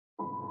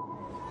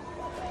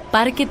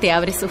Parque te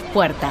abre sus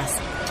puertas.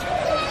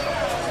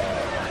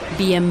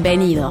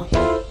 Bienvenido.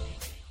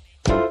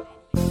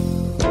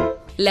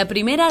 La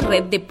primera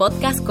red de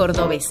podcast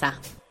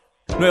cordobesa.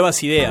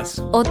 Nuevas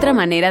ideas. Otra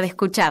manera de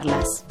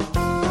escucharlas.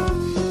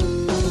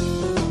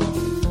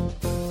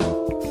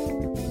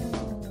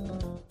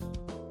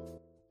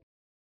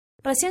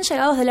 Recién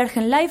llegados del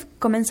Argenlive,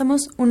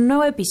 comenzamos un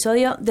nuevo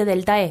episodio de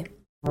Delta E.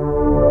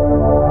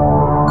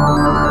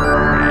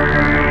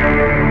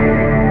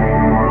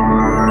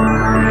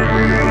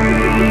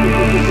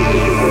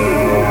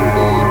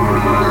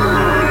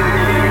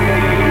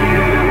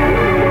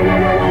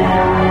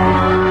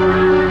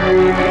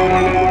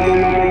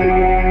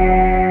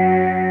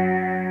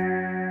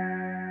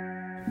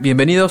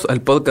 Bienvenidos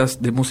al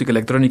podcast de música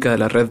electrónica de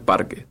la Red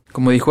Parque.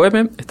 Como dijo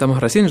M, estamos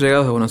recién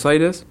llegados de Buenos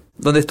Aires,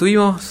 donde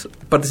estuvimos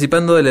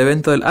participando del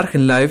evento del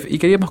Argenlive y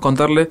queríamos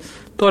contarle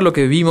todo lo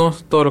que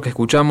vimos, todo lo que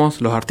escuchamos,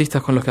 los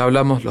artistas con los que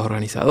hablamos, los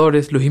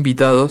organizadores, los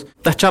invitados,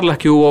 las charlas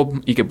que hubo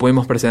y que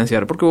pudimos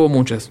presenciar, porque hubo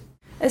muchas.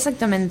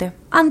 Exactamente.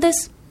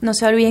 Antes, no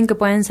se olviden que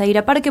pueden seguir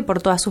a Parque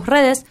por todas sus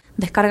redes,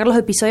 descargar los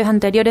episodios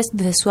anteriores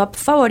desde su app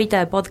favorita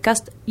de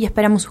podcast y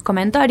esperamos sus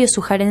comentarios,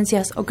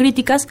 sugerencias o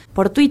críticas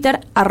por Twitter,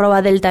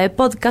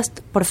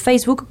 @DeltaEPodcast, por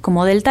Facebook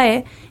como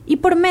DeltaE y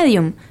por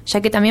Medium, ya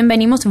que también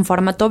venimos en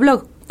formato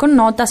blog, con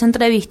notas,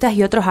 entrevistas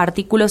y otros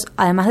artículos,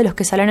 además de los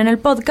que salen en el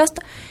podcast,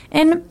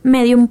 en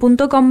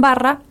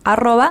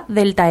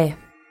medium.com/@DeltaE.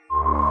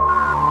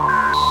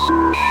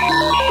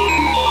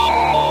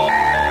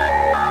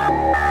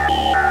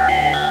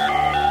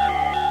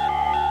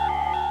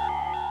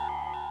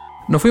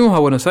 Nos fuimos a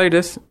Buenos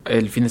Aires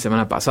el fin de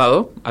semana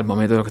pasado, al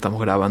momento en el que estamos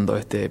grabando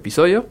este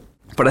episodio,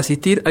 para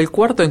asistir al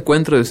cuarto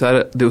encuentro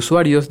de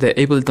usuarios de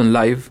Ableton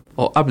Live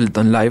o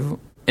Ableton Live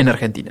en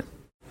Argentina.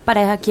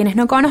 Para quienes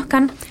no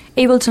conozcan,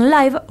 Ableton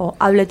Live o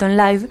Ableton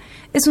Live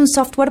es un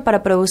software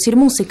para producir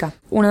música,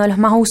 uno de los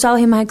más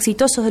usados y más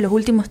exitosos de los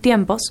últimos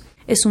tiempos.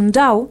 Es un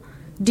DAW,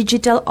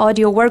 Digital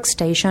Audio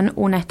Workstation,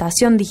 una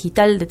estación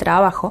digital de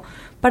trabajo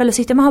para los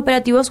sistemas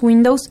operativos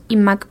Windows y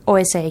Mac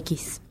OS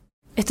X.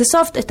 Este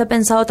software está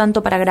pensado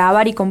tanto para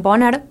grabar y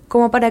componer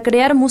como para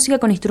crear música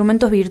con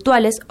instrumentos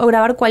virtuales o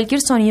grabar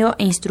cualquier sonido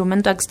e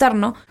instrumento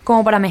externo,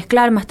 como para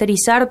mezclar,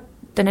 masterizar,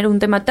 tener un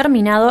tema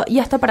terminado y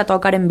hasta para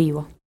tocar en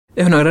vivo.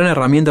 Es una gran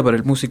herramienta para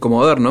el músico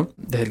moderno,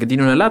 desde el que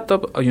tiene una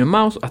laptop y un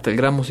mouse hasta el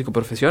gran músico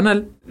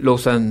profesional. Lo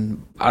usan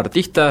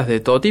artistas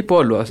de todo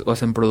tipo, lo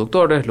hacen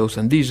productores, lo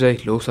usan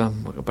DJs, lo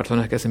usan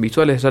personas que hacen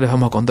visuales. Ya les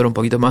vamos a contar un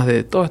poquito más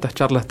de todas estas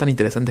charlas tan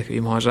interesantes que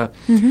vimos allá.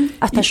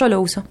 Hasta yo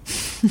lo uso.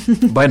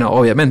 Bueno,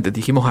 obviamente,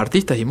 dijimos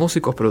artistas y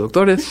músicos,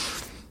 productores.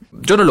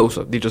 Yo no lo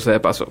uso, dicho sea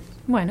de paso.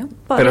 Bueno,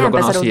 pero podría lo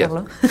empezar conocía. a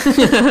usarlo.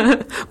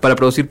 Para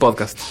producir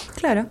podcasts.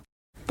 Claro.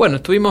 Bueno,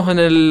 estuvimos en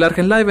el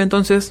Argenlive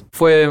entonces,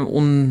 fue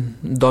un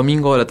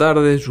domingo de la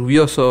tarde,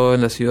 lluvioso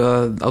en la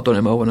ciudad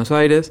autónoma de Buenos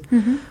Aires,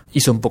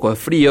 hizo un poco de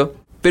frío,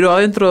 pero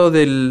adentro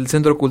del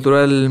Centro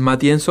Cultural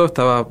Matienzo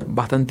estaba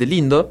bastante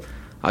lindo,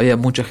 había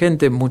mucha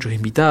gente, muchos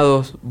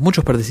invitados,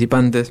 muchos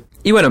participantes,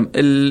 y bueno,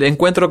 el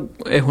encuentro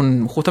es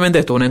justamente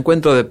esto, un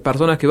encuentro de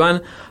personas que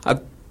van a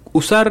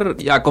usar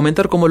y a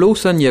comentar cómo lo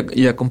usan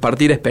y a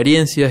compartir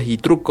experiencias y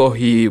trucos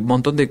y un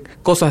montón de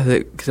cosas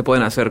que se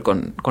pueden hacer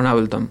con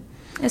Ableton.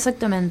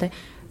 Exactamente.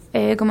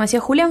 Como decía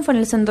Julián, fue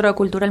en el Centro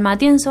Cultural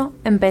Matienzo,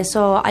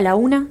 empezó a la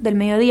 1 del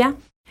mediodía.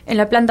 En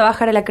la planta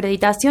baja era la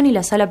acreditación y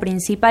la sala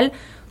principal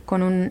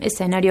con un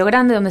escenario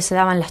grande donde se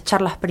daban las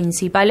charlas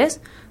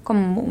principales, con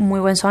un muy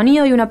buen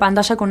sonido y una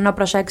pantalla con una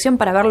proyección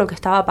para ver lo que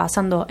estaba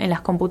pasando en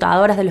las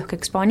computadoras de los que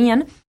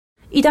exponían.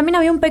 Y también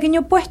había un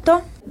pequeño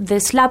puesto de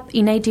Slap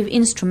y Native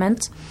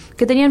Instruments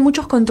que tenían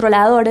muchos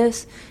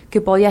controladores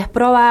que podías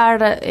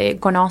probar,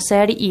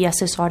 conocer y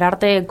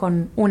asesorarte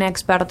con un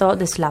experto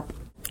de Slap.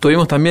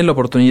 Tuvimos también la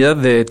oportunidad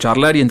de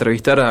charlar y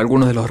entrevistar a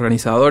algunos de los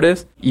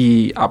organizadores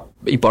y a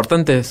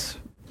importantes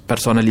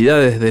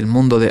personalidades del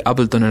mundo de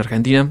Ableton en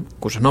Argentina,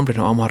 cuyos nombres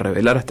no vamos a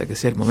revelar hasta que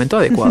sea el momento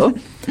adecuado.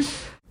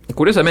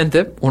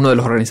 Curiosamente, uno de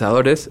los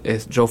organizadores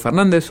es Joe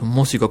Fernández, un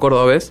músico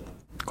cordobés,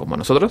 como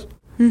nosotros,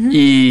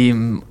 y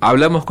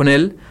hablamos con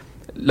él.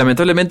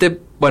 Lamentablemente,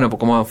 bueno,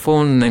 como fue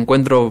un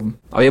encuentro,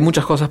 había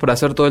muchas cosas por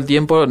hacer todo el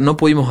tiempo, no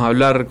pudimos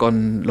hablar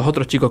con los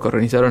otros chicos que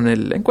organizaron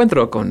el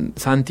encuentro, con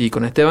Santi y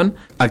con Esteban,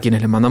 a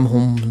quienes les mandamos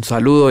un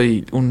saludo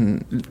y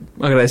un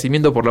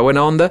agradecimiento por la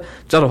buena onda.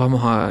 Ya los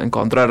vamos a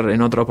encontrar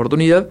en otra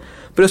oportunidad,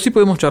 pero sí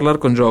pudimos charlar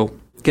con Joe,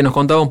 que nos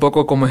contaba un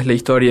poco cómo es la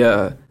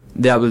historia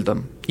de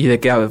Ableton y de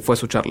qué fue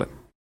su charla.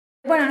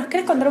 Bueno, ¿nos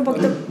querés contar un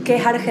poquito qué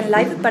es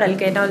Argenlive para el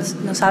que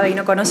no sabe y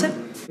no conoce?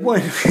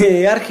 Bueno,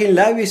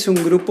 Argenlive es un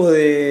grupo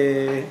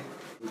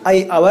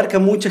abarca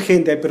mucha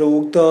gente, hay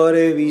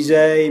productores,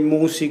 DJ,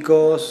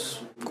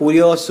 músicos,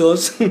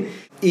 curiosos,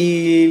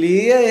 y la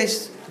idea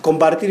es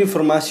compartir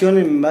información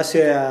en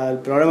base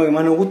al programa que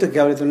más nos gusta, que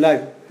es Ableton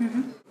Live.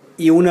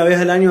 Y una vez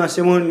al año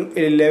hacemos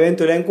el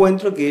evento del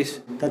encuentro, que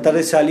es tratar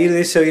de salir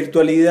de esa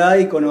virtualidad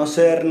y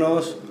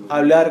conocernos,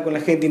 hablar con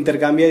la gente,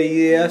 intercambiar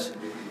ideas,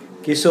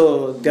 que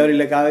eso te abre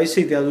la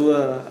cabeza y te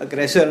ayuda a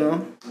crecer,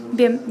 ¿no?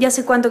 Bien, ¿y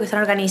hace cuánto que están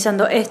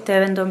organizando este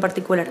evento en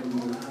particular?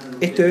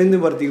 Este evento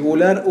en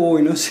particular,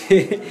 no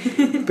sé,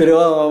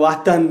 pero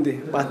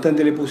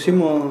bastante le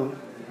pusimos.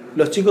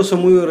 Los chicos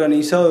son muy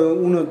organizados,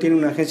 uno tiene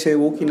una agencia de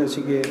booking,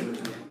 así que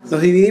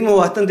nos dividimos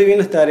bastante bien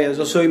las tareas.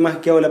 Yo soy más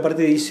que hago la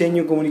parte de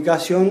diseño,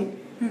 comunicación,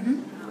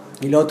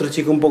 y los otros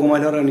chicos un poco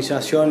más la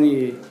organización.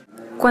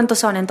 ¿Cuántos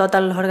son en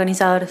total los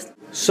organizadores?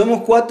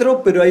 Somos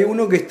 4, pero hay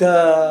uno que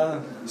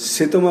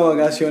se toma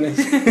vacaciones,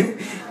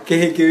 que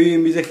es el que vive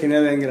en Villa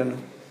General Belgrano.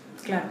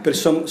 Claro. Pero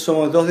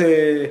son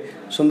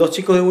dos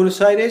chicos de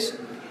Buenos Aires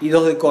y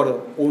 2 de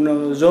Córdoba.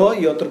 Uno yo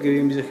y otro que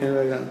vive en Villa General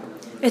Belgrano.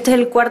 Este es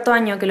el 4º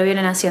año que lo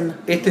vienen haciendo.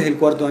 Este es el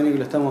 4º año que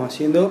lo estamos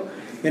haciendo.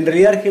 En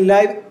realidad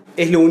Argenlive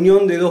es la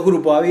unión de 2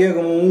 grupos. Había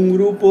como un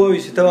grupo y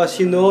se estaba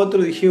haciendo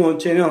otro. Dijimos,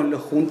 no,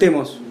 los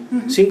juntemos,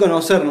 sin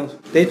conocernos.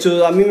 De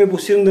hecho, a mí me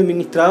pusieron de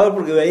administrador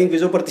porque veían que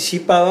yo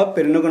participaba,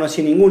 pero no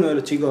conocía a ninguno de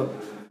los chicos.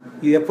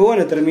 Y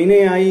después,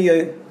 terminé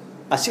ahí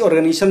así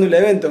organizando el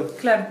evento.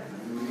 Claro.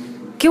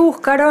 ¿Qué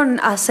buscaron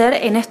hacer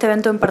en este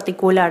evento en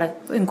particular?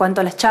 En cuanto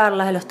a las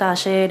charlas, los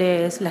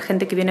talleres, la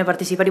gente que viene a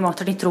participar y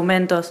mostrar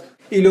instrumentos.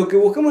 Y lo que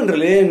buscamos en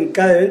realidad en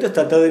cada evento es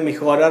tratar de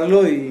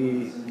mejorarlo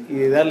y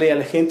de darle a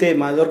la gente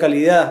mayor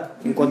calidad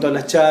en cuanto a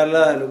las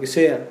charlas, a lo que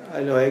sea, a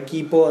los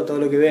equipos, a todo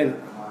lo que ven.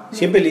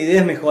 Siempre la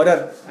idea es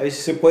mejorar. A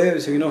veces se puede, a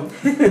veces que no.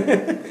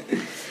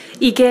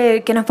 ¿Y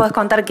qué nos podés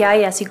contar que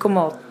hay así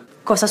como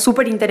cosas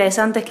súper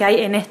interesantes que hay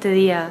en este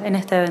día, en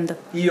este evento?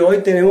 Y hoy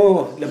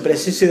tenemos la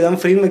presencia de Dan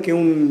Friedman, que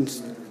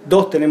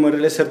dos tenemos en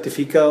realidad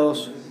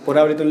certificados por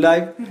Ableton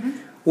Live.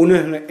 Uno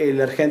es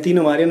el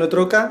argentino Mariano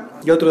Troca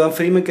y otro Dan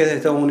Friedman, que es de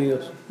Estados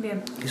Unidos.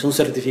 Bien. Que son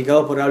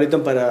certificados por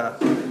Ableton para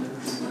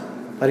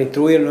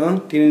instruir,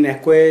 ¿no? Tienen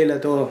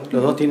escuela, todos.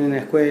 Los dos tienen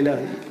escuela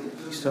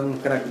y son unos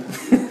cracks.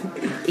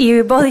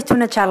 Y vos diste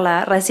una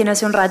charla recién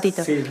hace un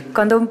ratito. Sí.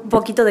 Contá un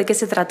poquito de qué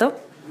se trató.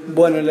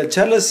 Bueno, la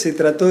charla se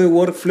trató de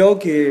workflow,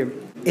 que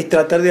es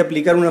tratar de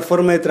aplicar una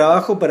forma de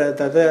trabajo para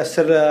tratar de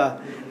hacer la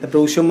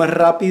producción más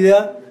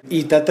rápida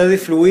y tratar de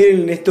fluir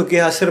en esto que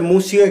es hacer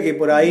música, que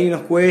por ahí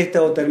nos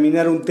cuesta, o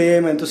terminar un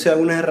tema. Entonces,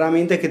 algunas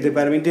herramientas que te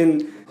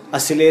permiten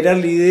acelerar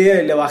la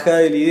idea y la bajada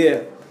de la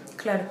idea.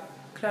 Claro,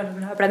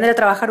 aprender a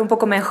trabajar un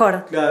poco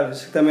mejor. Claro,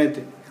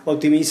 exactamente.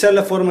 Optimizar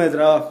la forma de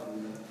trabajo.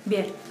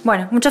 Bien.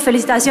 Bueno, muchas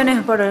felicitaciones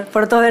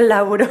por todo el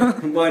laburo.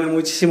 Bueno,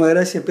 muchísimas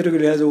gracias, espero que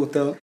les haya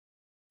gustado.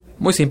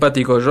 Muy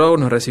simpático Joe,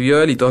 nos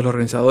recibió él y todos los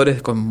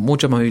organizadores con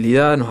mucha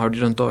amabilidad, nos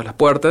abrieron todas las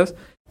puertas.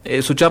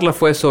 Su charla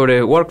fue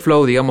sobre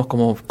workflow, digamos,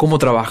 cómo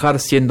trabajar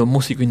siendo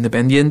músico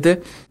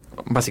independiente.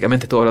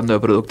 Básicamente estuvo hablando de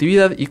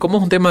productividad, y como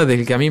es un tema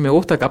del que a mí me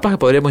gusta, capaz que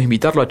podríamos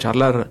invitarlo a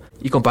charlar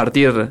y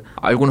compartir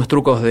algunos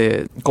trucos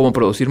de cómo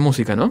producir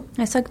música, ¿no?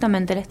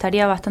 Exactamente, le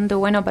estaría bastante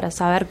bueno para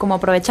saber cómo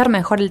aprovechar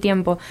mejor el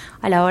tiempo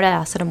a la hora de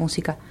hacer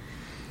música.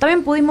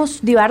 También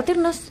pudimos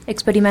divertirnos,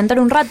 experimentar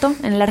un rato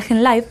en el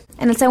Argenlive.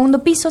 En el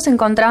segundo piso se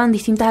encontraban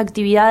distintas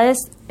actividades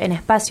en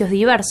espacios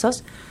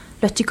diversos.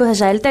 Los chicos de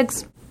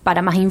Yadeltex,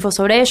 para más info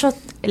sobre ellos,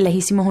 les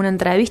hicimos una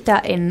entrevista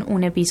en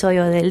un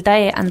episodio del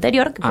TAE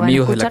anterior. Que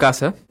amigos de la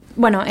casa.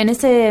 Bueno, en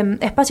ese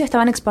espacio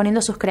estaban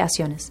exponiendo sus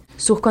creaciones,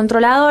 sus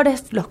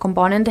controladores, los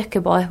componentes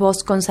que podés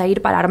vos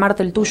conseguir para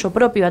armarte el tuyo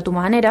propio a tu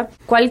manera.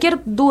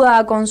 Cualquier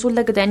duda o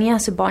consulta que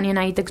tenías se ponían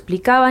ahí, te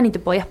explicaban y te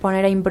podías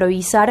poner a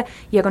improvisar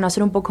y a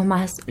conocer un poco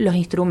más los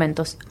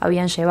instrumentos.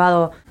 Habían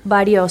llevado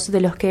varios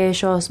de los que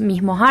ellos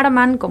mismos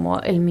arman,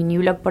 como el mini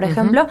blog, por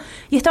ejemplo,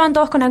 y estaban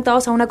todos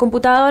conectados a una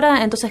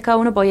computadora, entonces cada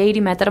uno podía ir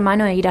y meter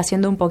mano e ir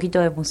haciendo un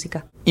poquito de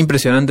música.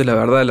 Impresionante, la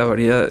verdad, la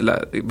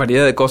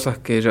variedad de cosas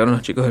que llevaron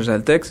los chicos de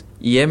Yadeltex.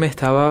 Y M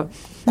estaba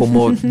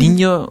como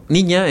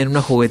niña en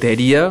una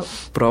juguetería,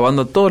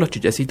 probando todos los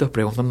chichecitos,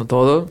 preguntando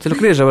todo. Se los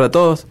quería llevar a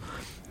todos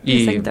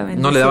y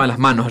no le daban las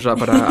manos ya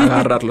para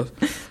agarrarlos.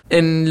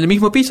 En el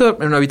mismo piso,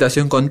 en una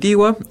habitación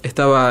contigua,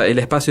 estaba el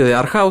espacio de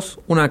Art House,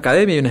 una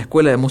academia y una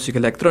escuela de música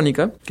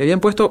electrónica, que habían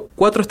puesto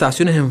 4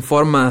 estaciones en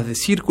formas de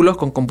círculos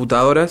con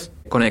computadoras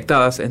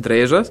conectadas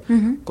entre ellas,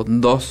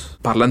 con 2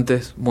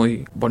 parlantes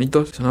muy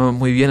bonitos, sonaban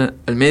muy bien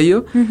al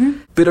medio.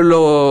 Pero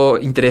lo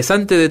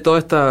interesante de toda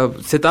esta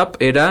setup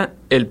era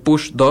el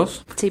Push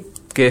 2,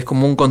 que es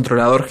como un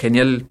controlador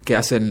genial que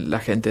hacen la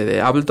gente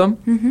de Ableton.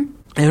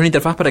 Es una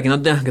interfaz para que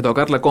no tengas que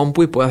tocar la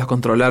compu y puedas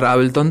controlar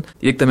Ableton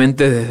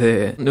directamente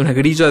desde una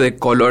grilla de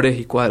colores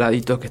y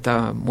cuadraditos que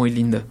está muy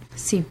linda.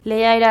 Sí, la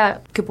idea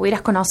era que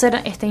pudieras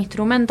conocer este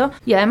instrumento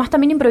y además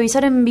también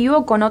improvisar en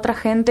vivo con otra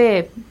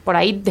gente por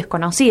ahí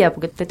desconocida,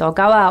 porque te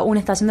tocaba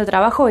una estación de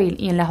trabajo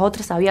y en las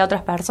otras había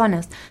otras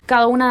personas.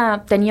 Cada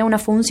una tenía una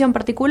función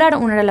particular,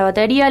 una era la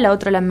batería, la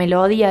otra la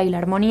melodía y la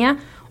armonía,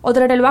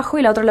 otra era el bajo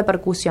y la otra la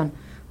percusión.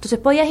 Entonces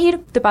podías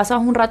ir, te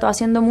pasabas un rato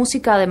haciendo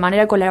música de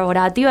manera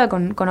colaborativa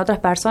con otras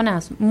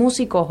personas,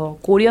 músicos o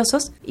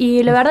curiosos,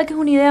 y la verdad que es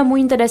una idea muy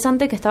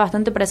interesante que está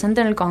bastante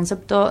presente en el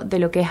concepto de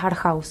lo que es Art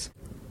House.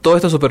 Todo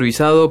esto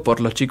supervisado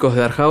por los chicos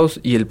de Art House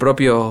y el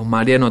propio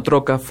Mariano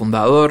Troca,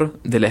 fundador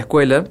de la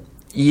escuela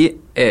y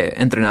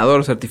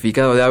entrenador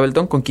certificado de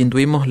Ableton, con quien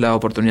tuvimos la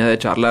oportunidad de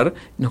charlar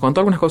y nos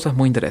contó algunas cosas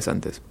muy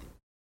interesantes.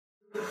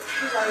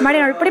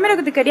 Mariano, lo primero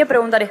que te quería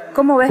preguntar es,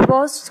 ¿cómo ves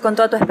vos, con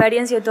toda tu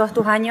experiencia y todos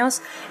tus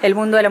años, el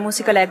mundo de la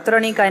música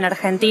electrónica en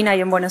Argentina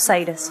y en Buenos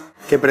Aires?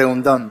 Qué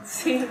preguntón.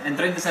 Sí. En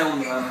 30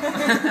 segundos.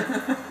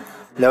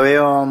 Lo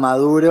veo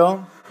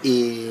maduro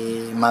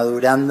y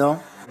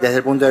madurando. Desde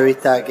el punto de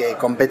vista que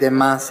compete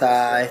más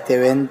a este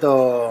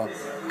evento,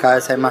 cada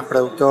vez hay más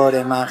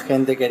productores, más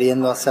gente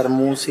queriendo hacer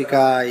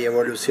música y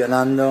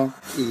evolucionando,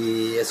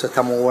 y eso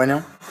está muy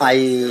bueno.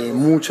 Hay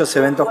muchos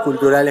eventos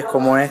culturales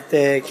como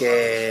este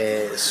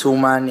que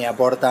suman y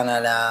aportan a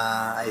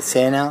la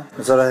escena.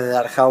 Nosotros desde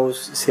Art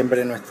House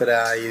siempre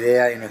nuestra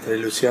idea y nuestra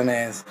ilusión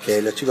es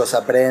que los chicos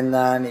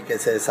aprendan y que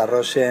se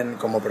desarrollen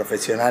como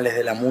profesionales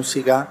de la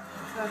música.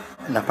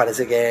 Nos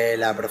parece que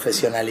la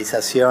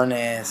profesionalización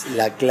es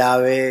la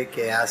clave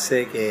que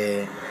hace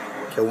que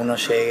uno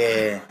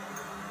llegue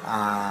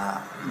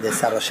a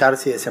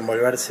desarrollarse y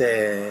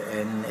desenvolverse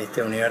en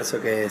este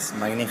universo que es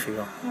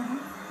magnífico.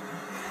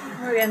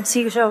 Muy bien,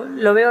 sí, yo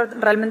lo veo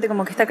realmente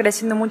como que está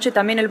creciendo mucho y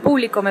también el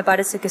público me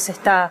parece que se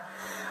está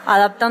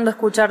adaptando a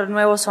escuchar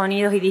nuevos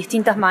sonidos y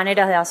distintas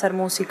maneras de hacer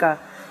música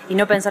y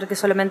no pensar que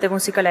solamente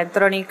música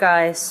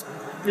electrónica es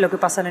lo que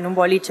pasa en un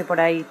boliche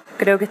por ahí.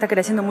 Creo que está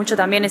creciendo mucho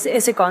también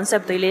ese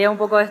concepto y la idea un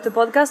poco de este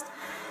podcast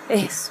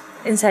es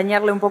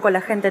enseñarle un poco a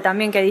la gente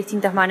también que hay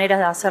distintas maneras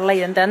de hacerla y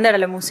de entender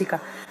la música.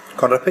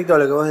 Con respecto a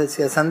lo que vos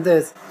decías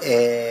antes,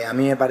 a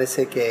mí me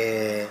parece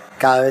que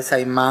cada vez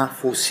hay más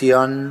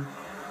fusión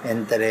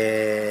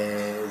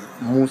entre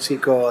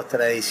músicos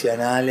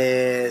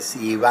tradicionales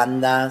y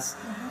bandas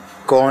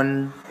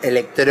con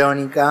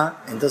electrónica,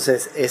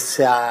 entonces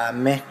esa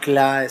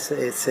mezcla,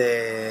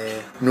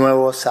 ese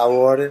nuevo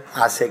sabor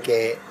hace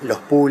que los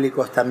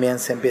públicos también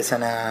se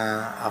empiezan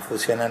a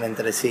fusionar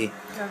entre sí.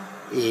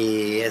 Claro.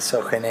 Y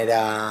eso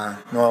genera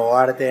nuevo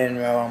arte,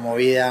 nuevas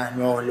movidas,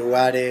 nuevos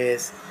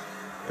lugares,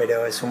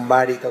 pero es un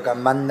bar y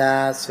tocan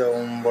bandas, o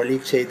un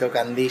boliche y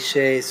tocan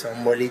DJs, o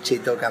un boliche y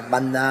tocan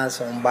bandas,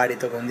 o un bar y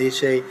toca un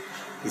DJ,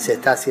 y se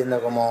está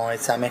haciendo como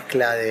esa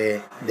mezcla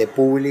de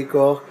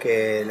públicos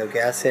que lo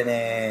que hacen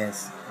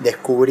es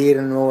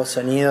descubrir nuevos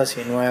sonidos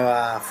y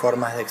nuevas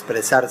formas de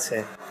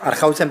expresarse. Art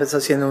House empezó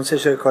siendo un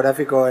sello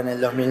discográfico en el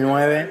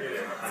 2009,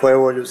 fue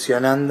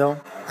evolucionando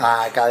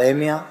a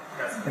academia.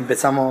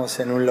 Empezamos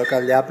en un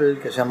local de Apple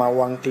que se llama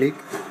One Click,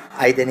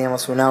 ahí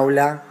teníamos un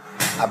aula.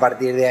 A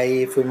partir de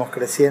ahí fuimos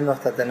creciendo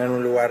hasta tener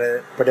un lugar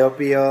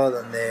propio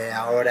donde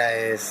ahora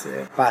es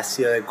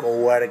espacio de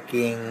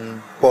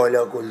coworking,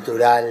 polo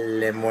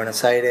cultural en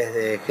Buenos Aires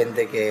de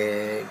gente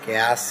que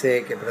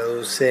hace, que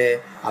produce,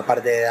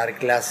 aparte de dar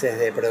clases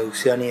de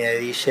producción y de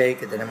DJ,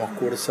 que tenemos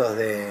cursos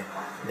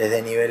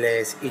desde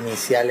niveles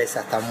iniciales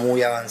hasta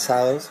muy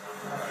avanzados.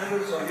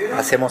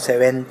 Hacemos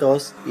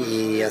eventos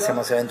y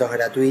hacemos eventos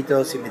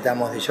gratuitos,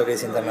 invitamos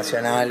DJs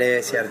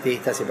internacionales y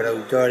artistas y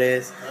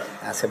productores.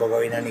 Hace poco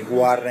vino Nick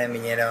Warren,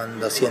 vinieron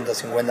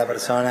 250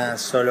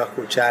 personas solo a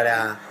escuchar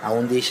a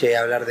un DJ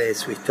hablar de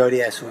su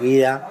historia, de su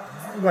vida.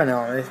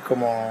 Bueno, es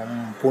como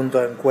un punto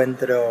de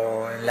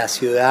encuentro en la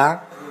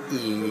ciudad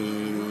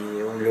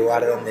y un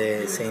lugar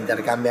donde se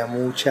intercambia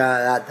mucha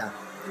data.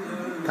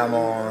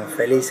 Estamos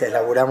felices,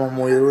 laburamos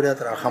muy duro,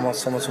 trabajamos,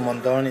 somos un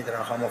montón y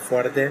trabajamos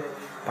fuerte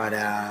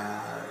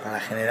para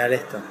generar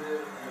esto.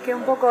 Que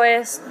un poco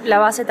es la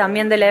base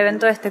también del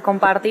evento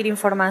compartir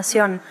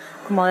información,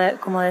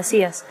 como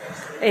decías.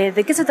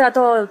 ¿De qué se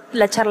trató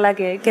la charla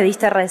que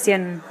diste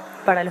recién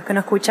para los que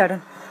no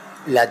escucharon?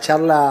 La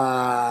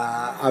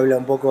charla habla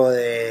un poco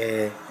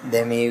de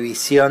mi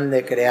visión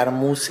de crear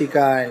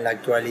música en la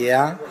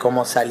actualidad,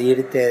 cómo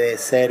salirte de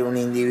ser un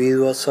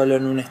individuo solo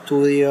en un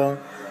estudio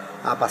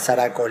a pasar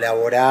a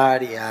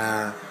colaborar y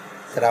a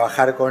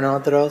trabajar con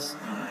otros,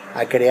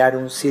 a crear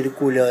un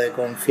círculo de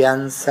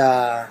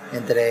confianza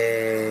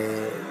entre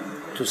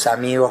tus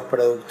amigos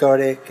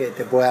productores que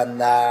te puedan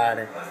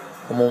dar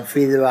como un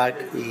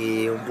feedback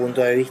y un punto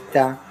de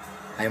vista.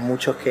 Hay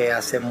muchos que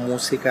hacen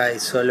música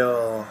y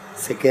solo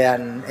se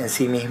quedan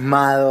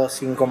ensimismados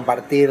sin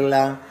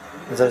compartirla.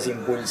 Nosotros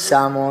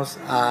impulsamos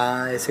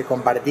a ese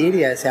compartir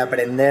y a ese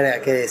aprender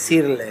a qué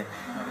decirle,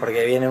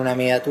 porque viene una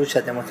amiga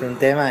tuya, te muestra un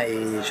tema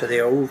y yo te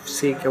digo, uff,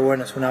 sí, qué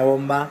bueno, es una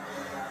bomba.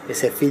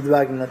 Ese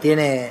feedback no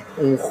tiene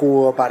un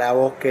jugo para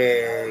vos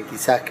que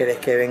quizás querés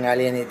que venga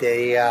alguien y te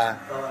diga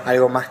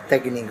algo más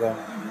técnico.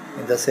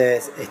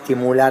 Entonces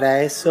estimular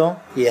a eso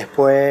y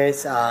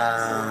después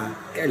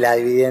la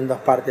dividí en dos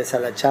partes a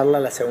la charla.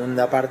 La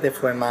segunda parte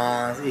fue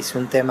hice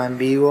un tema en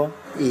vivo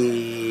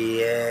y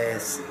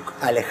es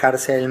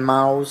alejarse del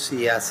mouse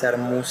y hacer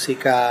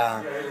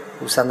música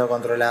usando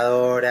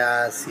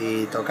controladoras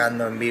y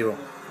tocando en vivo.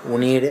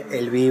 Unir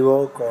el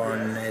vivo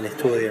con el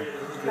estudio.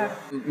 Claro.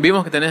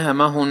 Vimos que tenés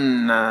además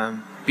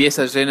una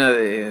pieza llena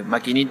de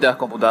maquinitas,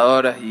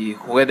 computadoras y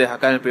juguetes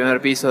acá en el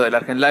primer piso del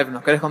Argenlive.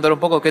 ¿Nos querés contar un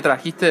poco qué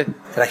trajiste?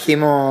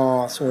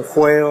 Trajimos un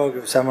juego que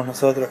usamos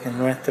nosotros, que es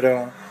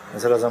nuestro.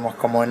 Nosotros somos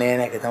como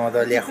nenes que estamos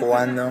todo el día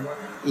jugando.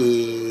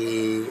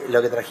 Y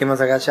lo que trajimos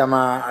acá se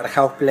llama Art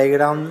House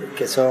Playground,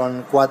 que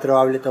son 4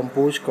 Ableton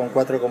Push con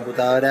 4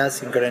 computadoras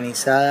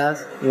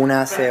sincronizadas.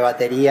 Una hace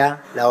batería,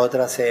 la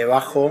otra hace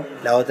bajo,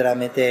 la otra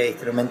mete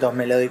instrumentos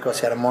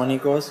melódicos y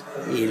armónicos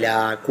y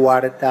la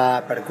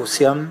cuarta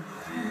percusión.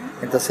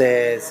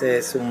 Entonces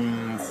es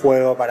un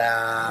juego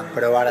para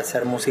probar a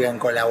hacer música en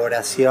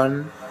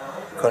colaboración,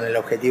 con el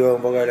objetivo de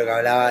un poco de lo que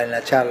hablaba en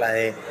la charla,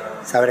 de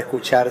saber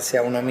escucharse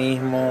a uno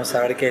mismo,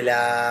 saber que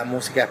la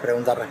música es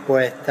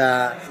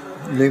pregunta-respuesta,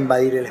 no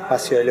invadir el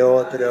espacio del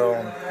otro,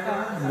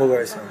 un poco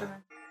de eso.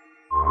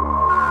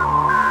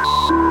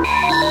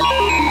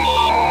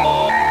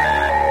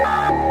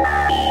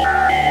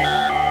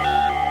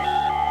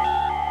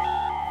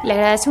 Le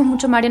agradecemos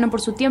mucho a Mariano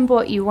por su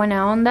tiempo y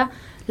buena onda.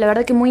 La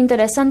verdad que muy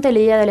interesante la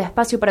idea del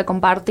espacio para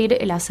compartir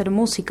el hacer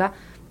música,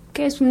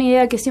 que es una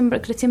idea que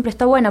siempre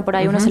está buena por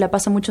ahí. Uno se la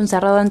pasa mucho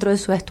encerrado dentro de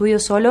su estudio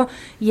solo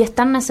y es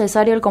tan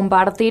necesario el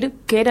compartir,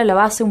 que era la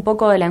base un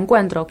poco del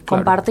encuentro. Claro.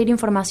 Compartir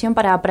información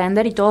para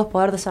aprender y todos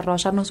poder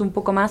desarrollarnos un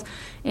poco más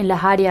en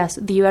las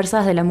áreas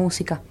diversas de la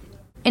música.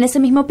 En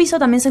ese mismo piso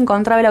también se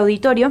encontraba el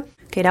auditorio,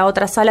 que era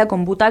otra sala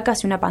con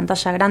butacas y una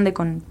pantalla grande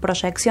con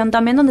proyección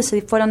también, donde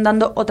se fueron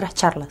dando otras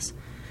charlas.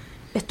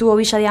 Estuvo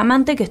Villa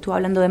Diamante, que estuvo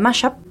hablando de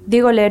mashup,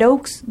 Diego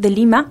Leroux de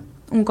Lima,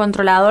 un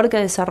controlador que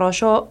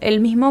desarrolló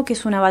él mismo, que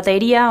es una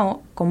batería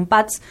con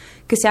pads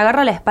que se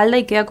agarra a la espalda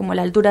y queda como a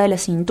la altura de la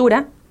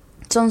cintura.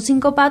 Son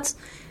 5 pads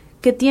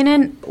que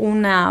tienen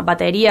una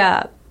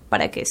batería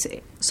para que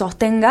se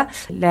sostenga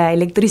la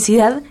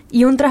electricidad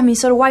y un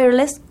transmisor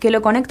wireless que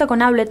lo conecta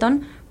con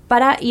Ableton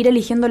para ir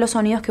eligiendo los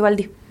sonidos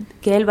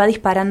que él va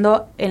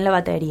disparando en la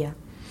batería.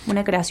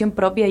 Una creación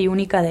propia y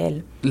única de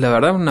él. La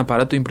verdad, un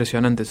aparato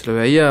impresionante. Se lo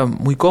veía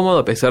muy cómodo,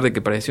 a pesar de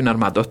que parecía un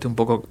armatoste un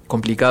poco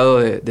complicado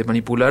de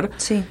manipular.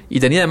 Sí.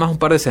 Y tenía además un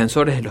par de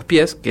sensores en los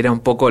pies, que era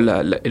un poco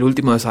el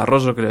último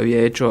desarrollo que lo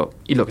había hecho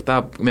y lo que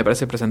estaba, me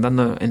parece,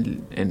 presentando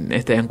en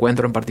este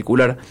encuentro en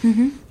particular,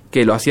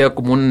 que lo hacía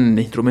como un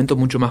instrumento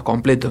mucho más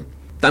completo.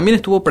 También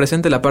estuvo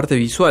presente la parte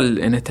visual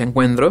en este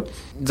encuentro,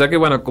 ya que,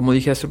 bueno, como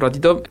dije hace un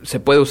ratito, se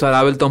puede usar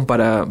Ableton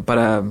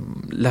para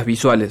las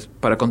visuales,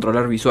 para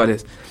controlar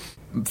visuales.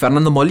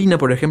 Fernando Molina,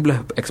 por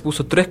ejemplo,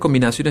 expuso 3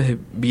 combinaciones de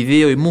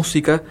video y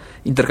música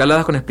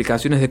intercaladas con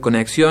explicaciones de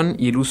conexión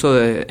y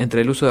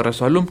entre el uso de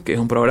Resolum, que es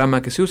un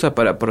programa que se usa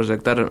para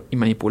proyectar y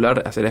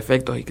manipular, hacer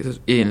efectos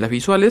y en las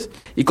visuales,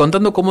 y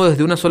contando cómo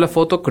desde una sola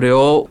foto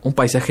creó un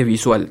paisaje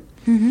visual.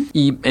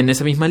 Y en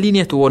esa misma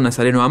línea estuvo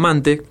Nazareno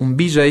Amante, un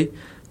VJ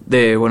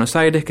de Buenos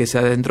Aires que se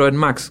adentró en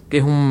Max, que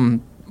es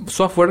un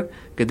software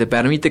que te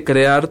permite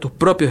crear tus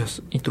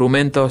propios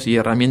instrumentos y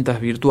herramientas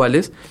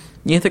virtuales,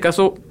 y en este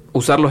caso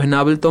usarlos en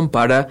Ableton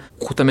para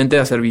justamente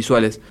hacer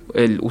visuales.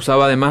 Él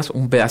usaba además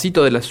un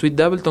pedacito de la suite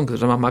de Ableton que se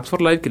llama Max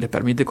for Live, que les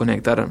permite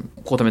conectar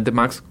justamente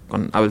Max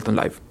con Ableton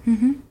Live.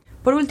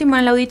 Por último,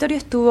 en el auditorio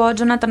estuvo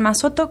Jonathan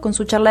Mazotto con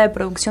su charla de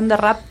producción de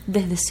rap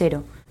desde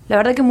cero. La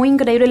verdad que muy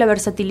increíble la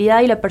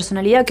versatilidad y la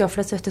personalidad que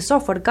ofrece este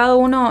software. Cada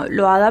uno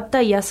lo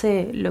adapta y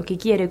hace lo que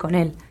quiere con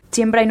él.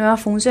 Siempre hay nuevas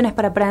funciones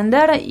para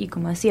aprender y,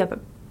 como decía,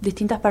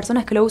 distintas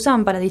personas que lo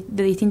usan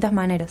de distintas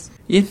maneras.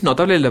 Y es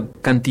notable la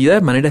cantidad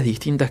de maneras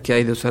distintas que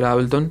hay de usar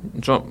Ableton.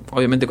 Yo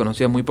obviamente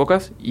conocía muy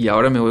pocas y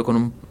ahora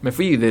me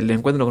fui del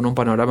encuentro con un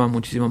panorama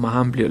muchísimo más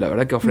amplio. La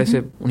verdad que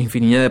ofrece una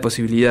infinidad de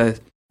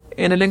posibilidades.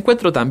 En el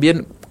encuentro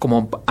también,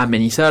 como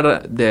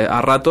amenizar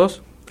a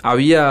ratos,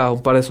 había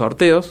un par de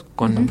sorteos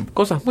con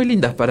cosas muy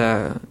lindas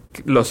para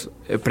los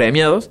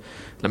premiados.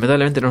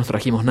 Lamentablemente no nos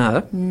trajimos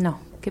nada. No,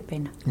 qué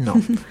pena. No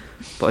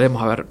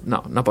podríamos haber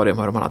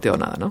manoteado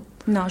nada, ¿no?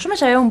 No, yo me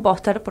llevé un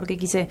póster porque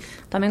quise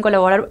también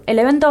colaborar. El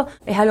evento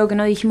es algo que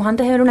no dijimos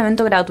antes, era un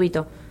evento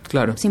gratuito.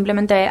 Claro.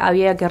 Simplemente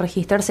había que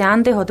registrarse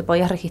antes o te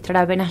podías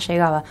registrar apenas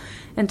llegaba.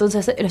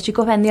 Entonces los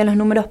chicos vendían los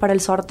números para el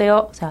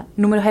sorteo, o sea,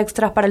 números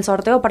extras para el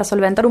sorteo para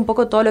solventar un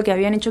poco todo lo que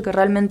habían hecho, que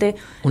realmente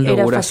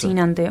era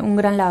fascinante. Un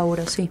gran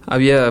laburo, sí.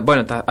 Había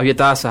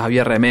tazas,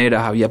 había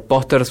remeras, había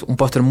pósters, un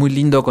póster muy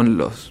lindo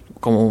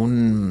como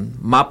un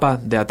mapa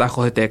de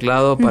atajos de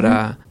teclado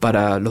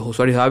para los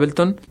usuarios de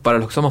Ableton, para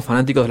los que somos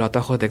fanáticos de los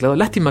atajos de teclado.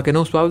 Lástima que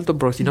no uso Ableton,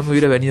 porque si no me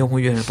hubiera venido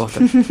muy bien el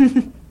póster.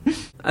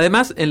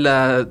 Además, en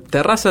la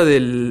terraza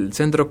del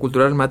Centro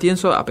Cultural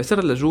Matienzo, a pesar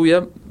de la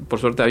lluvia, por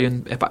suerte había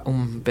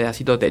un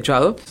pedacito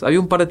techado, había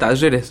un par de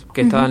talleres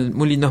que estaban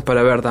muy lindos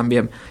para ver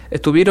también.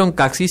 Estuvieron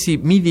Caxisi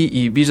MIDI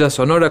y Villa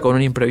Sonora con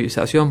una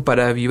improvisación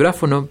para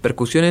vibráfono,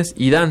 percusiones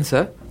y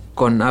danza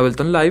con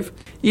Ableton Live,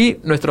 y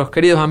nuestros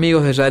queridos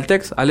amigos de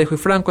Yaeltex, Alejo y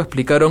Franco,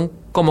 explicaron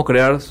cómo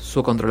crear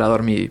su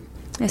controlador MIDI.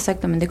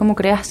 Exactamente, cómo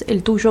creas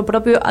el tuyo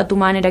propio a tu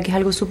manera, que es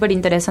algo súper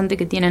interesante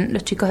que tienen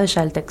los chicos de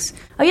Yaeltex.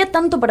 Había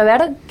tanto para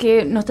ver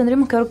que nos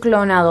tendríamos que haber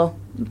clonado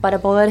para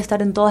poder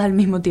estar en todas al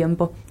mismo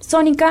tiempo.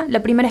 Sónica,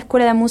 la primera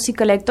escuela de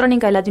música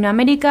electrónica de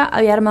Latinoamérica,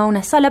 había armado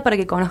una sala para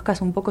que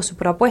conozcas un poco su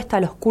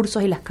propuesta, los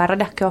cursos y las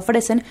carreras que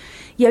ofrecen,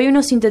 y había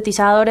unos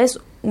sintetizadores,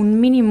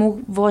 un mini Moog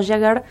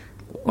Voyager,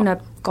 una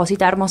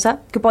cosita hermosa,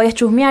 que podías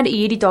chusmear y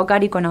ir y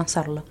tocar y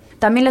conocerlo.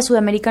 También la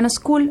Sudamericana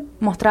School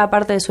mostraba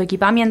parte de su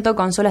equipamiento,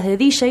 consolas de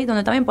DJ,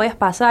 donde también podías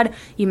pasar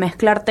y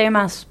mezclar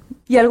temas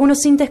y algunos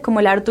sintes como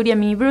el Arturia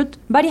Mini Brute,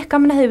 varias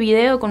cámaras de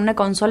video con una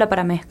consola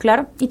para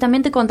mezclar, y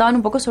también te contaban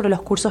un poco sobre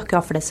los cursos que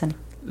ofrecen.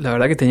 La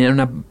verdad que tenían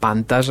una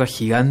pantalla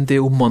gigante,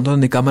 un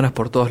montón de cámaras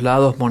por todos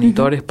lados,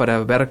 monitores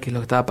para ver qué es lo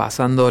que estaba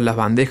pasando, las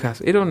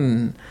bandejas. Era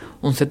un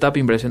setup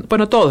impresionante.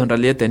 Bueno, todos en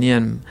realidad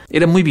tenían...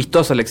 Era muy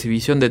vistosa la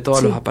exhibición de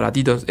todos los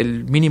aparatitos.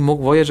 El Mini Moog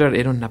Voyager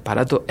era un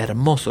aparato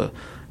hermoso.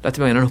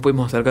 Lástima que no nos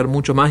pudimos acercar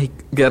mucho más y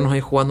quedarnos ahí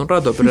jugando un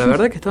rato, pero la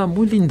verdad que estaba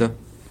muy lindo.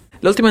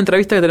 La última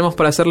entrevista que tenemos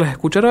para hacerles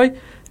escuchar hoy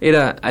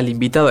era al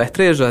invitado a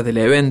estrella del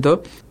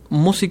evento,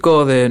 un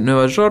músico de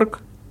Nueva York,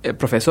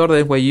 profesor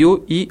de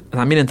NYU y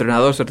también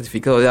entrenador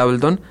certificado de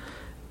Ableton,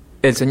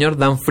 el señor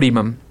Dan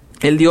Freeman.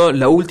 Él dio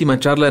la última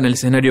charla en el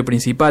escenario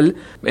principal,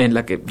 en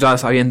la que ya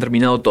se habían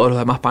terminado todos los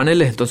demás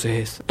paneles,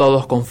 entonces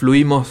todos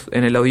confluimos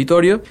en el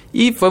auditorio,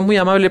 y fue muy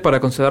amable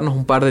para concedernos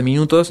un par de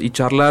minutos y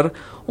charlar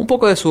un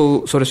poco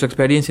sobre su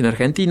experiencia en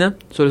Argentina,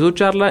 sobre su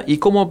charla y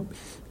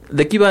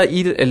de qué iba a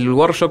ir el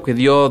workshop que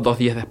dio 2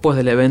 días después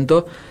del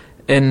evento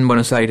en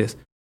Buenos Aires.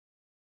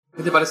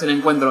 ¿Qué te parece el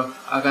encuentro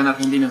acá en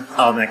Argentina?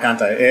 Me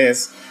encanta.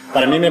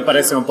 Para mí me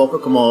parece un poco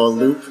como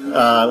Loop,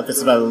 el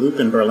festival de Loop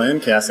en Berlín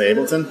que hace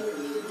Ableton,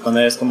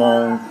 donde es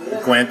como un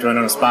encuentro en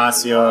un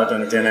espacio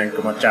donde tienen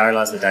como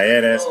charlas y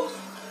talleres,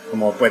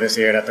 como puedes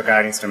ir a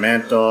tocar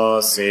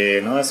instrumentos y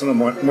no, es una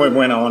muy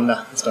buena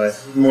onda. Estoy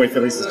muy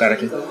feliz de estar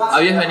aquí.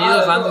 ¿Habías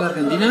venido antes de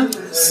Argentina?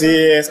 Sí,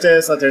 esta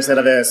es la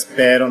tercera vez,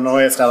 pero no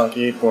he estado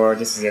aquí por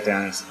 17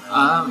 años.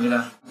 Ah,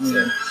 mira. Sí.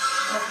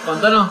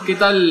 Contanos, ¿qué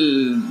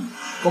tal,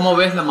 cómo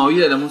ves la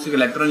movida de la música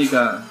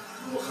electrónica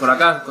por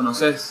acá?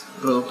 ¿Conoces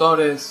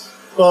productores?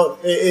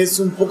 Es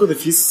un poco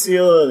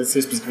difícil decir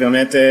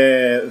específicamente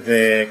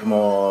de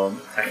como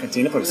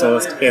Argentina, porque solo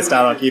he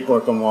estado aquí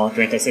por como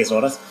 36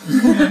 horas.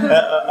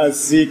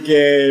 Así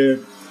que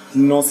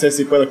no sé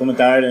si puedo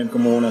comentar en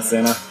como una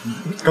escena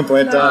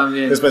completa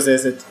después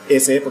de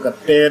esa época,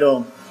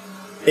 pero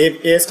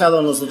he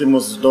estado en los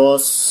últimos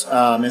 2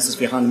 meses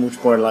viajando mucho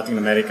por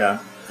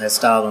Latinoamérica. He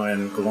estado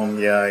en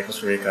Colombia, y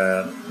Costa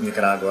Rica,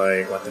 Nicaragua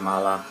y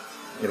Guatemala.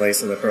 Y la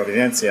isla de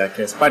Providencia,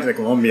 que es parte de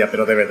Colombia,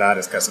 pero de verdad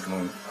es casi como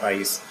un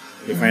país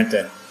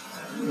diferente.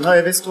 No,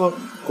 he visto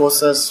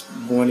cosas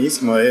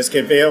buenísimas. Es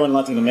que veo en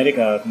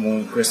Latinoamérica como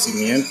un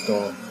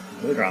crecimiento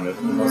muy grande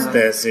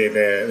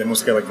de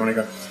música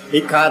electrónica.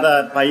 Y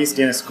cada país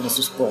tiene como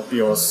su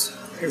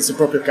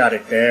propio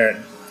carácter,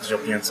 yo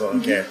pienso,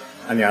 que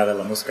añade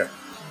la música.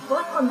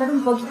 ¿Puedes contar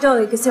un poquito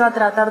de qué se va a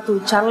tratar tu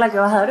charla que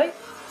vas a dar hoy?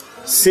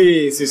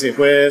 Sí,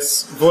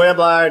 pues voy a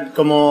hablar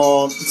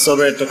como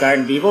sobre tocar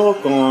en vivo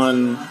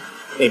con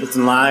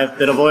Capítulo Live,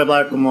 pero voy a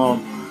hablar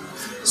como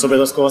sobre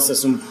 2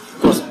 cosas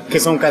que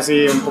son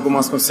casi un poco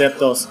más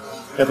conceptos.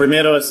 El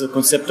primero es el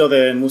concepto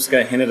de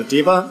música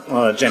generativa,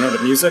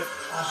 generative music,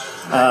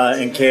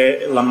 en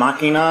que la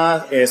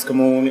máquina es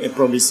como un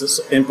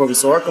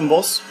improvisor con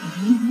voz.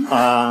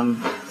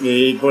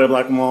 Y voy a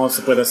hablar cómo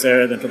se puede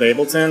hacer dentro de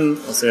Ableton,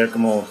 hacer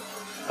como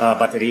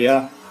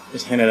baterías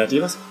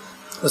generativas.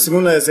 La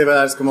segunda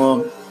es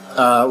como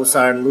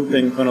usar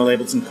looping con el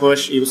Ableton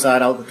Push y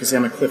usar algo que se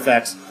llama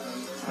CliffX.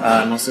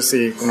 No sé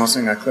si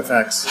conocen a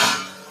CliffX.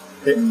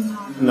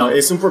 No,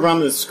 es un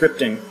programa de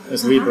scripting,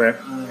 es libre,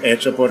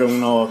 hecho por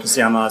uno que se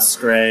llama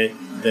Stray,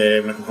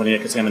 de una compañía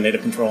que se llama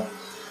Native Control.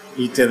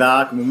 Y te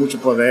da como mucho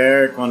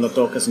poder cuando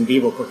tocas en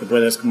vivo porque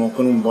puedes como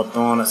con un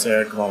botón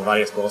hacer como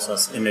varias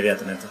cosas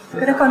inmediatamente.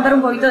 ¿Quieres contar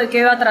un poquito de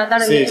qué va a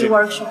tratar el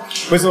workshop?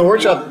 Pues en el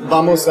workshop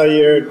vamos a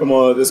ir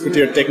como a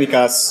discutir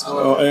técnicas,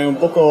 un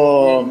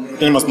poco,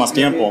 tenemos más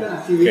tiempo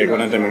que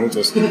 40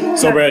 minutos,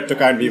 sobre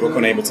tocar en vivo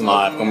con Ableton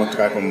Live, cómo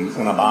tocar con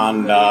una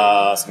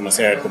banda, cómo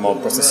hacer,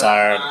 cómo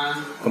procesar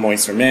como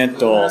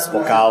instrumentos,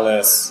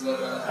 vocales,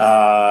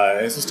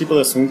 esos tipos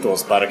de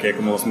asuntos para que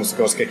como los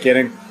músicos que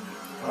quieren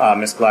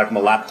mezclar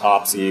como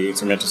laptops y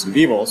instrumentos en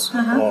vivos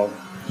o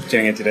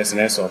tienen interés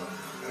en eso,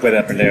 puede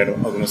aprender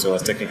algunas de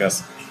las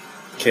técnicas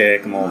que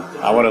como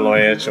ahora lo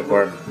he hecho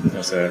por,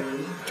 no sé,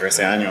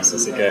 13 años,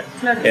 así que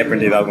he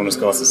aprendido algunas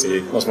cosas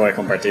y los voy a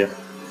compartir.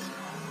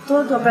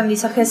 ¿Todo tu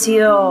aprendizaje ha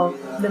sido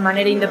de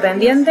manera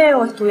independiente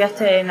o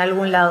estudiaste en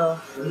algún lado?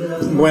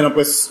 Bueno,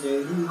 pues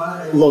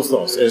los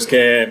dos. Es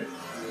que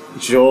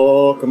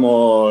yo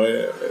como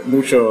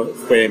mucho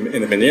fue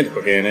independiente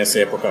porque en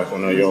esa época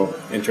cuando yo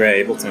entré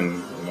a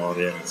Ableton no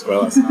había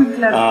escuelas.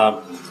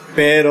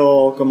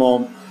 Pero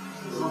como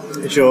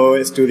yo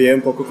estudié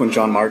un poco con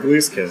John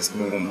Margulies, que es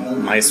como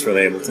un maestro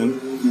de Ableton,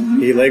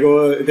 y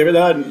luego de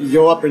verdad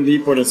yo aprendí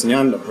por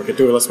enseñando porque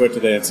tuve la suerte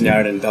de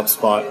enseñar en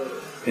Dubspot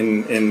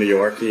en New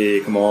York y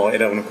como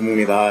era una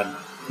comunidad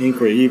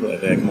increíble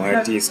de como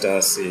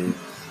artistas y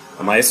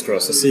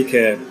maestros, así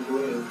que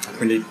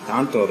aprendí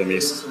tanto de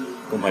mis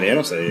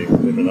compañeros ahí,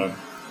 de verdad.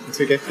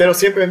 Así que, pero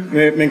siempre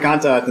me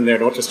encanta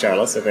atender otras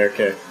charlas, a ver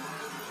qué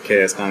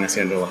están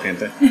haciendo la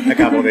gente.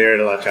 Acabo de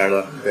ir a la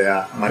charla de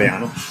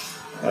Mariano.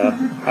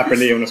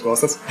 Aprendí unas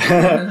cosas.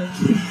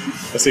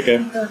 Así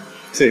que,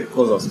 sí,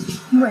 los dos.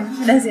 Bueno,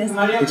 gracias.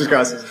 Muchas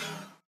gracias.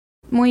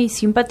 Muy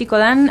simpático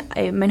Dan,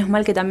 menos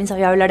mal que también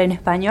sabía hablar en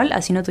español,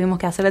 así no tuvimos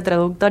que hacerle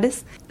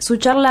traductores. Su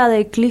charla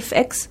de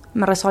CliffX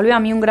me resolvió a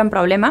mí un gran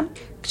problema,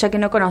 ya que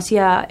no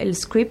conocía el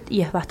script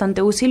y es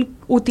bastante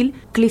útil.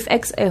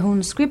 CliffX es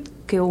un script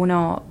que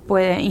uno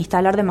puede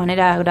instalar de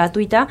manera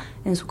gratuita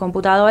en su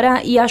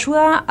computadora y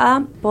ayuda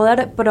a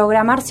poder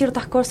programar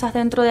ciertas cosas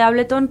dentro de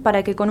Ableton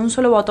para que con un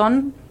solo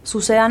botón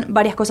sucedan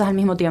varias cosas al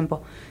mismo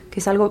tiempo, que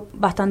es algo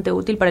bastante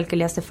útil para el que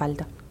le hace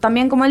falta.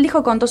 También, como él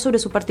dijo, contó sobre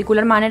su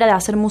particular manera de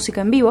hacer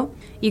música en vivo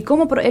y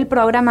cómo él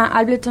programa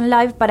Ableton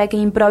Live para que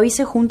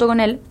improvise junto con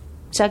él,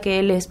 ya que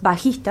él es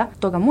bajista,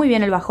 toca muy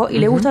bien el bajo y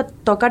le gusta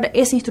tocar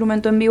ese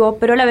instrumento en vivo,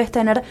 pero a la vez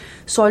tener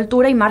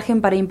soltura y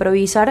margen para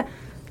improvisar,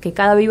 que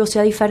cada vivo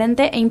sea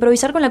diferente, e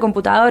improvisar con la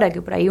computadora,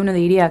 que por ahí uno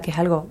diría que es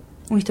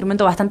un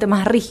instrumento bastante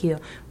más rígido.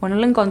 Bueno,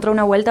 él encontró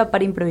una vuelta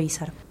para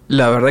improvisar.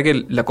 La verdad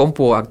que la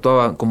compu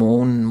actuaba como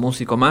un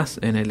músico más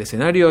en el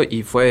escenario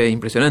y fue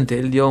impresionante.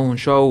 Él dio un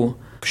show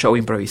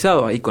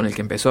improvisado ahí, con el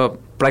que empezó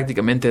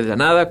prácticamente de la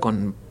nada,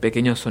 con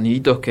pequeños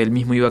soniditos que él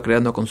mismo iba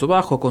creando con su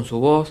bajo, con su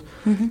voz,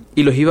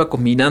 y los iba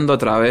combinando a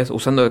través,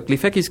 usando el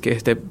CliffX, que es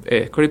este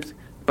script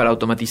para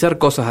automatizar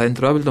cosas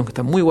adentro de Ableton, que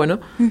está muy bueno.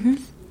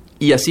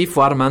 Y así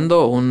fue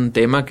armando un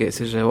tema que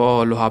se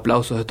llevó los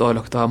aplausos de todos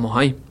los que estábamos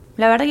ahí.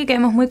 La verdad que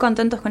quedamos muy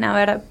contentos con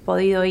haber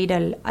podido ir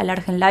al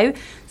Argenlive.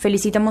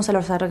 Felicitamos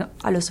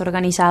a los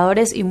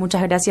organizadores y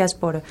muchas gracias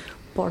por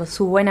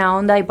su buena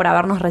onda y por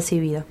habernos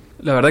recibido.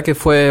 La verdad que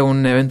fue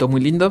un evento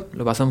muy lindo,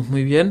 lo pasamos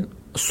muy bien,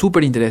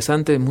 súper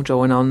interesante, mucha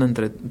buena onda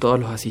entre todos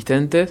los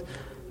asistentes.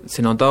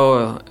 Se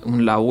notó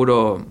un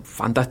laburo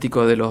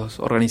fantástico de los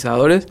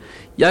organizadores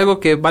y algo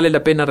que vale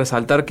la pena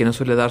resaltar, que no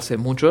suele darse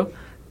mucho,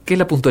 que es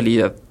la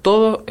puntualidad.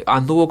 Todo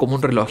anduvo como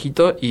un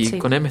relojito y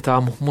con él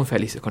estábamos muy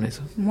felices con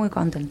eso. Muy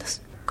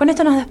contentos. Con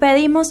esto nos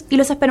despedimos y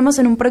los esperamos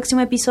en un próximo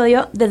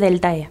episodio de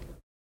Delta E.